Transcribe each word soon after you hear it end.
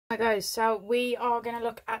Right guys, so we are going to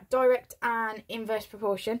look at direct and inverse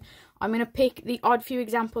proportion. I'm going to pick the odd few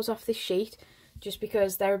examples off this sheet just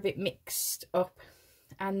because they're a bit mixed up,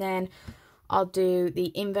 and then I'll do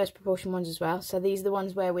the inverse proportion ones as well. So these are the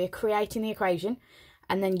ones where we're creating the equation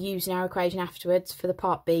and then using our equation afterwards for the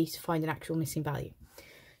part B to find an actual missing value.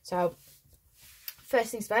 So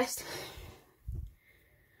first things first,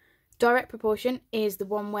 direct proportion is the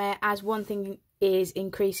one where as one thing is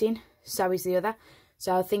increasing, so is the other.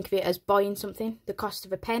 So think of it as buying something, the cost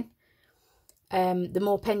of a pen. The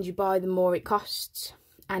more pens you buy, the more it costs,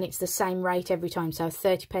 and it's the same rate every time. So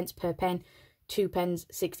 30 pence per pen, 2 pens,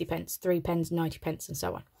 60 pence, 3 pens, 90 pence, and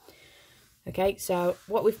so on. Okay, so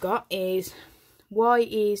what we've got is y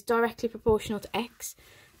is directly proportional to x.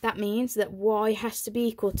 That means that y has to be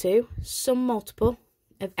equal to some multiple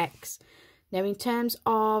of x. Now, in terms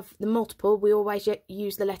of the multiple, we always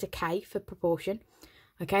use the letter k for proportion.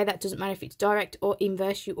 Okay, that doesn't matter if it's direct or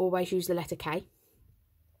inverse, you always use the letter k.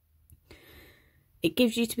 It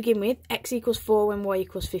gives you, to begin with, x equals 4 when y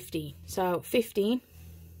equals 15. So 15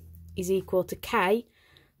 is equal to k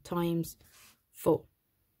times 4.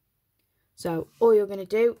 So all you're going to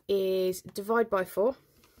do is divide by 4.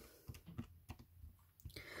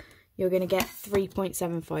 You're going to get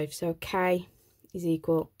 3.75. So k is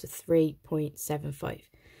equal to 3.75.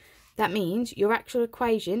 That means your actual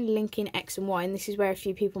equation linking x and y, and this is where a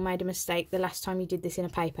few people made a mistake the last time you did this in a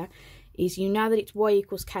paper, is you know that it's y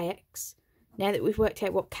equals kx. Now that we've worked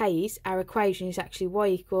out what k is, our equation is actually y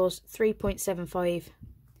equals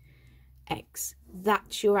 3.75x.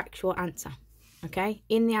 That's your actual answer. Okay?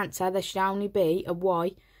 In the answer, there should only be a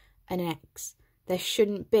y and an x. There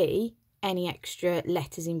shouldn't be any extra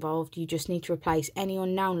letters involved. You just need to replace any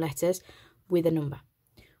unknown letters with a number.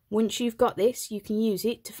 Once you've got this, you can use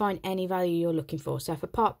it to find any value you're looking for. So for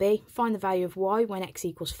part B, find the value of y when x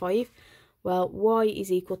equals 5. Well, y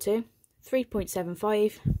is equal to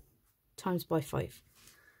 3.75 times by 5.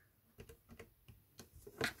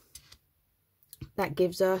 That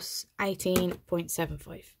gives us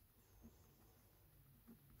 18.75.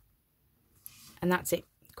 And that's it.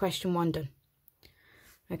 Question 1 done.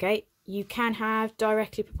 Okay, you can have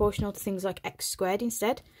directly proportional to things like x squared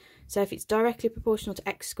instead. So if it's directly proportional to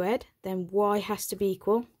x squared, then y has to be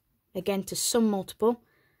equal, again, to some multiple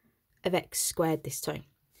of x squared this time.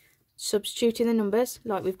 Substituting the numbers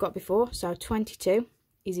like we've got before, so 22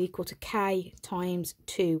 is equal to k times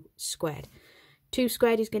 2 squared. 2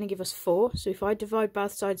 squared is going to give us 4, so if I divide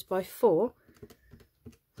both sides by 4,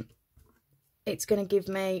 it's going to give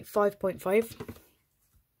me 5.5.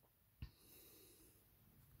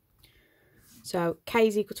 So k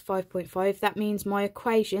is equal to 5.5. That means my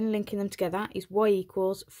equation linking them together is y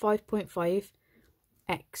equals 5.5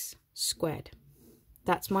 x squared.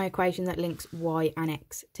 That's my equation that links y and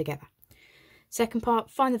x together. Second part,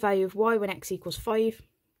 find the value of y when x equals 5.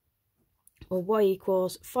 Well, y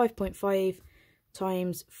equals 5.5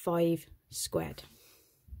 times 5 squared.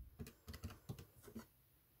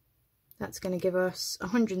 That's going to give us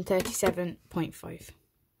 137.5.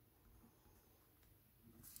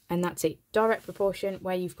 And that's it. Direct proportion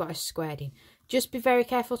where you've got a squared in. Just be very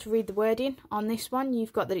careful to read the wording. On this one,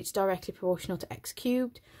 you've got that it's directly proportional to x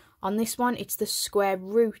cubed. On this one, it's the square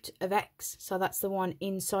root of x. So that's the one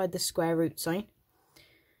inside the square root sign.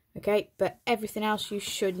 Okay, but everything else you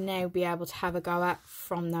should now be able to have a go at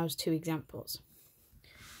from those two examples.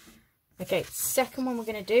 Okay, second one we're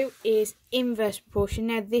going to do is inverse proportion.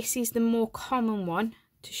 Now, this is the more common one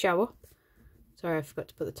to show up. Sorry, I forgot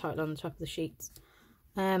to put the title on the top of the sheets.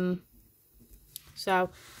 So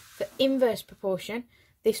for inverse proportion,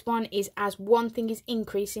 this one is as one thing is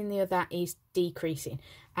increasing, the other is decreasing.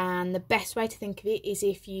 And the best way to think of it is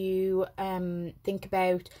if you think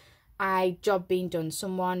about a job being done,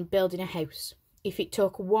 someone building a house. If it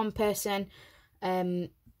took one person 20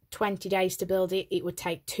 days to build it, it would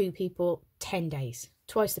take 2 people 10 days.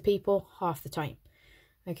 Twice the people, half the time.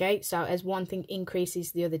 Okay, so as one thing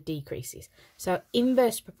increases, the other decreases. So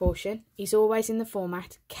inverse proportion is always in the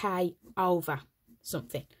format k over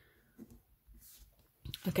something.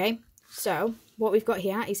 Okay, so what we've got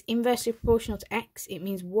here is inversely proportional to x. It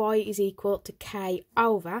means y is equal to k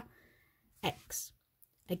over x.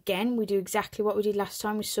 Again, we do exactly what we did last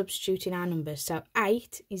time with substituting our numbers. So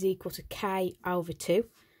 8 is equal to k over 2.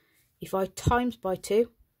 If I times by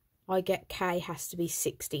 2, I get k has to be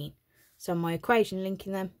 16. So my equation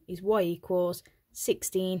linking them is y equals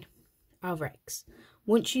 16 over x.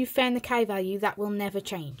 Once you've found the k value, that will never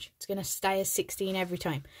change. It's going to stay as 16 every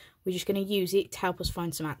time. We're just going to use it to help us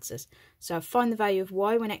find some answers. So find the value of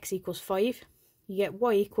y when x equals 5. You get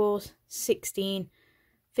y equals 16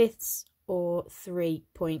 fifths or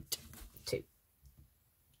 3.2.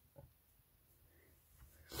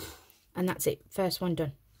 And that's it, first one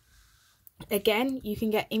done. Again, you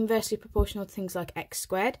can get inversely proportional to things like x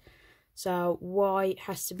squared. So y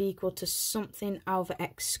has to be equal to something over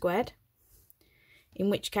x squared.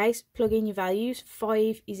 In which case, plug in your values.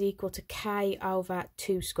 5 is equal to k over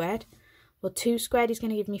 2 squared. Well, 2 squared is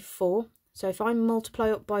going to give me 4. So if I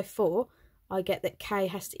multiply up by 4, I get that k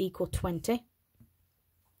has to equal 20.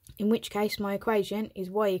 In which case, my equation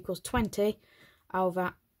is y equals 20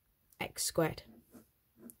 over x squared.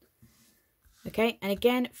 Okay, and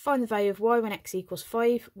again, find the value of y when x equals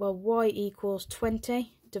 5. Well, y equals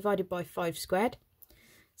 20 divided by 5 squared.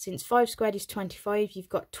 Since 5 squared is 25, you've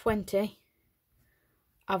got 20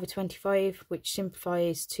 over 25, which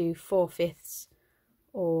simplifies to 4/5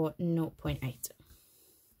 or 0.8.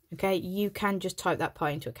 Okay, you can just type that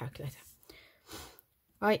pi into a calculator.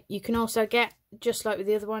 Right, you can also get, just like with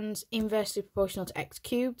the other ones, inversely proportional to x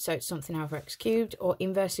cubed, so it's something over x cubed, or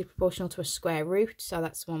inversely proportional to a square root, so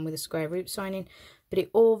that's the one with a square root sign in, but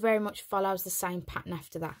it all very much follows the same pattern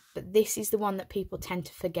after that. But this is the one that people tend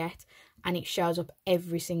to forget, and it shows up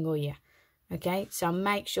every single year. Okay, so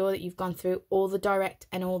make sure that you've gone through all the direct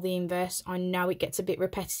and all the inverse. I know it gets a bit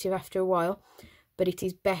repetitive after a while, but it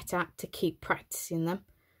is better to keep practicing them,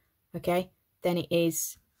 okay, than it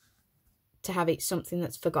is to have it something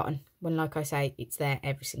that's forgotten when, like I say, it's there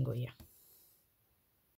every single year.